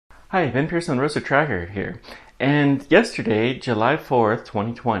Hi, Ben Pearson, Rosa Tracker here. And yesterday, July 4th,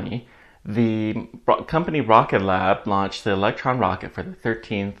 2020, the company Rocketlab launched the Electron rocket for the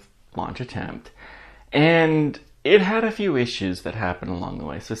 13th launch attempt. And it had a few issues that happened along the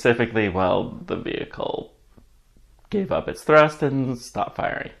way. Specifically, well, the vehicle gave up its thrust and stopped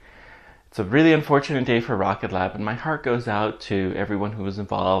firing. It's a really unfortunate day for Rocketlab, and my heart goes out to everyone who was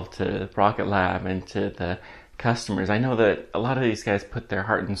involved, to Rocketlab and to the customers. I know that a lot of these guys put their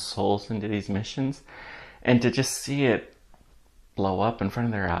heart and souls into these missions, and to just see it blow up in front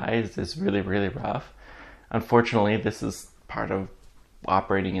of their eyes is really, really rough. Unfortunately, this is part of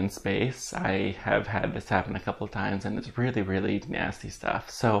operating in space. I have had this happen a couple of times, and it's really, really nasty stuff.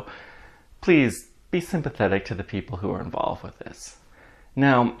 So please be sympathetic to the people who are involved with this.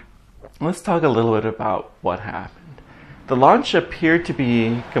 Now, let's talk a little bit about what happened. The launch appeared to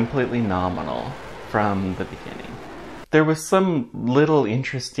be completely nominal from the beginning. There was some little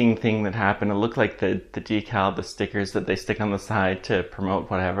interesting thing that happened. It looked like the decal, the stickers that they stick on the side to promote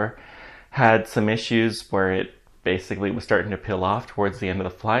whatever, had some issues where it basically was starting to peel off towards the end of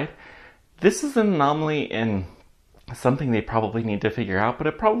the flight. This is an anomaly and something they probably need to figure out, but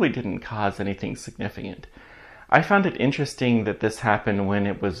it probably didn't cause anything significant. I found it interesting that this happened when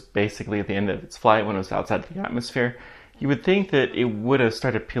it was basically at the end of its flight, when it was outside the atmosphere. You would think that it would have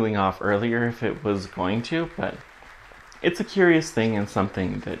started peeling off earlier if it was going to, but it's a curious thing and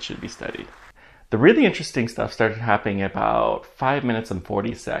something that should be studied. The really interesting stuff started happening about 5 minutes and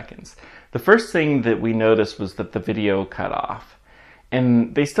 40 seconds. The first thing that we noticed was that the video cut off.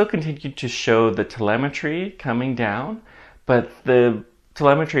 And they still continued to show the telemetry coming down, but the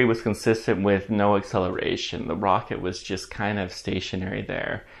telemetry was consistent with no acceleration. The rocket was just kind of stationary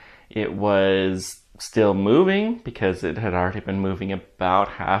there. It was still moving because it had already been moving about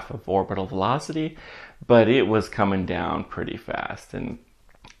half of orbital velocity, but it was coming down pretty fast, and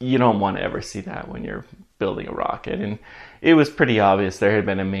you don't want to ever see that when you're building a rocket. And it was pretty obvious there had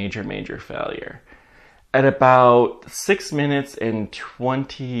been a major failure. At about 6 minutes and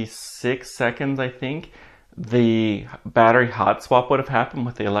 26 seconds, I think, the battery hot swap would have happened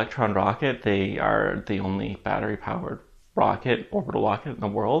with the Electron rocket. They are the only battery-powered rocket, orbital rocket in the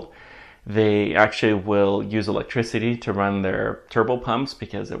world. They actually will use electricity to run their turbopumps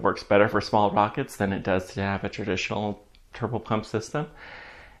because it works better for small rockets than it does to have a traditional turbopump system.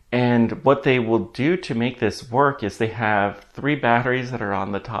 And what they will do to make this work is they have 3 batteries that are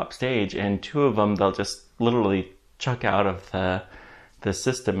on the top stage, and 2 of them they'll just literally chuck out of the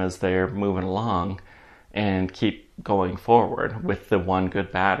system as they're moving along and keep going forward with the 1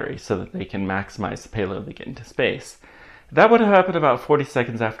 good battery so that they can maximize the payload they get into space. That would have happened about 40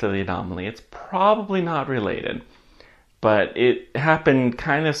 seconds after the anomaly. It's probably not related, but it happened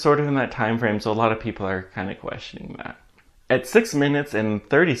kind of sort of in that time frame, so a lot of people are kind of questioning that. At 6 minutes and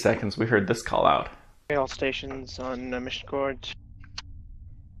 30 seconds, we heard this call out. All stations on mission coord.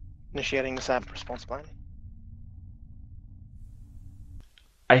 Initiating the SAP response plan.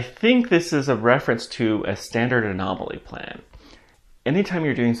 I think this is a reference to a standard anomaly plan. Anytime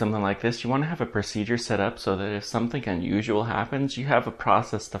you're doing something like this, you want to have a procedure set up so that if something unusual happens, you have a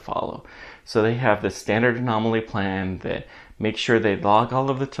process to follow. So they have the standard anomaly plan that makes sure they log all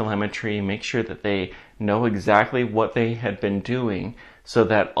of the telemetry, make sure that they know exactly what they had been doing so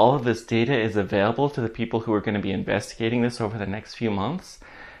that all of this data is available to the people who are going to be investigating this over the next few months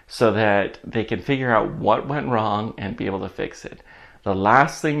so that they can figure out what went wrong and be able to fix it. The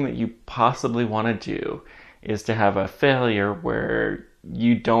last thing that you possibly want to do is to have a failure where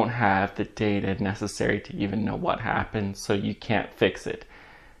you don't have the data necessary to even know what happened, so you can't fix it.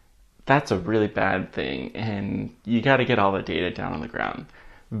 That's a really bad thing, and you got to get all the data down on the ground.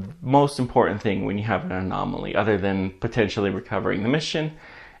 Most important thing when you have an anomaly, other than potentially recovering the mission,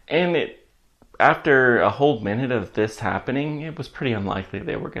 and after a whole minute of this happening, it was pretty unlikely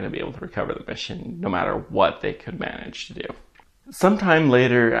they were going to be able to recover the mission, no matter what they could manage to do. Sometime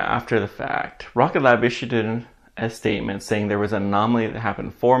later after the fact, Rocketlab issued a statement saying there was an anomaly that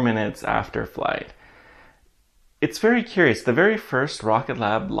happened 4 minutes after flight. It's very curious. The very first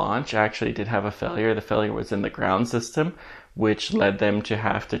Rocketlab launch actually did have a failure. The failure was in the ground system, which led them to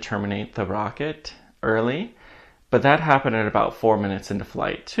have to terminate the rocket early. But that happened at about 4 minutes into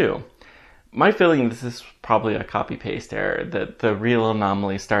flight too. My feeling this is probably a copy-paste error, that the real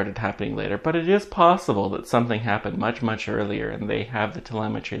anomaly started happening later, but it is possible that something happened much earlier and they have the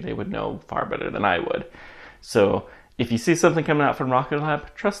telemetry. They would know far better than I would. So if you see something coming out from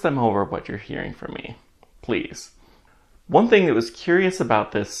Rocketlab, trust them over what you're hearing from me, please. One thing that was curious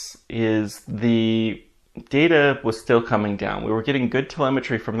about this is the data was still coming down. We were getting good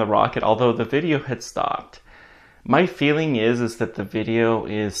telemetry from the rocket, although the video had stopped. My feeling is that the video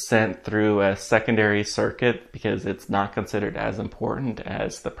is sent through a secondary circuit because it's not considered as important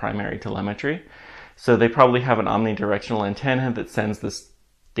as the primary telemetry. So they probably have an omnidirectional antenna that sends this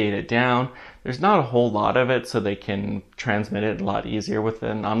data down. There's not a whole lot of it, so they can transmit it a lot easier with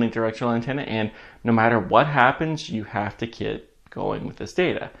an omnidirectional antenna, and no matter what happens, you have to keep going with this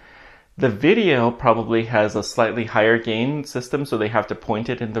data. The video probably has a slightly higher gain system, so they have to point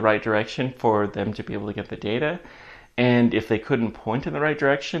it in the right direction for them to be able to get the data. And if they couldn't point in the right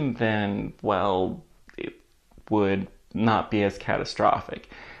direction, then, well, it would not be as catastrophic.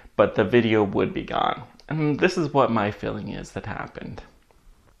 But the video would be gone. And this is what my feeling is that happened.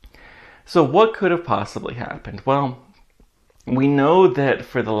 So what could have possibly happened? Well, we know that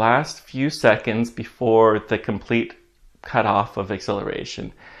for the last few seconds before the complete cutoff of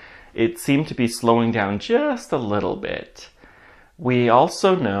acceleration, it seemed to be slowing down just a little bit. We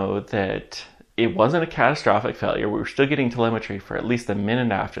also know that it wasn't a catastrophic failure. We were still getting telemetry for at least a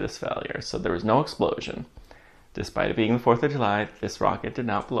minute after this failure, so there was no explosion. Despite it being the 4th of July, this rocket did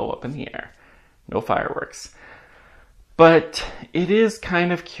not blow up in the air. No fireworks. But it is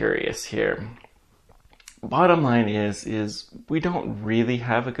kind of curious here. Bottom line is we don't really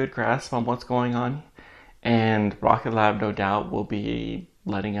have a good grasp on what's going on, and Rocketlab no doubt will be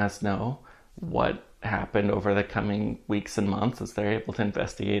letting us know what happened over the coming weeks and months as they're able to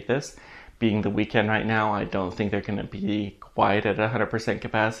investigate this. Being the weekend right now, I don't think they're going to be quite at 100%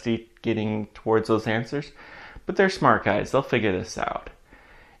 capacity getting towards those answers, but they're smart guys. They'll figure this out,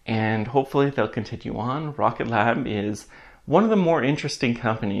 and hopefully they'll continue on. Rocketlab is one of the more interesting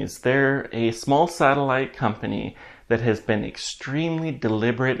companies. They're a small satellite company that has been extremely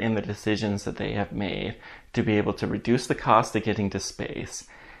deliberate in the decisions that they have made to be able to reduce the cost of getting to space.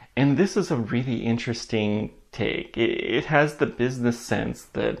 And this is a really interesting take. It has the business sense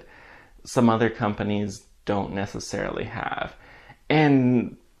that some other companies don't necessarily have.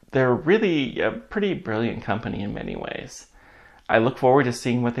 And they're really a pretty brilliant company in many ways. I look forward to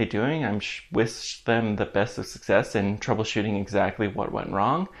seeing what they're doing. I wish them the best of success in troubleshooting exactly what went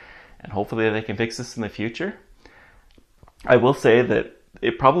wrong, and hopefully they can fix this in the future. I will say that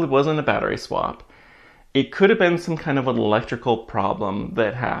it probably wasn't a battery swap. It could have been some kind of an electrical problem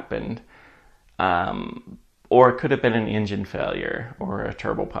that happened, or it could have been an engine failure or a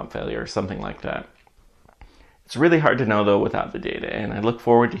turbo pump failure or something like that. It's really hard to know though without the data, and I look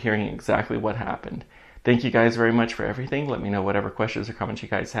forward to hearing exactly what happened. Thank you guys very much for everything. Let me know whatever questions or comments you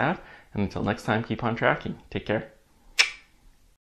guys have, and until next time, keep on tracking. Take care.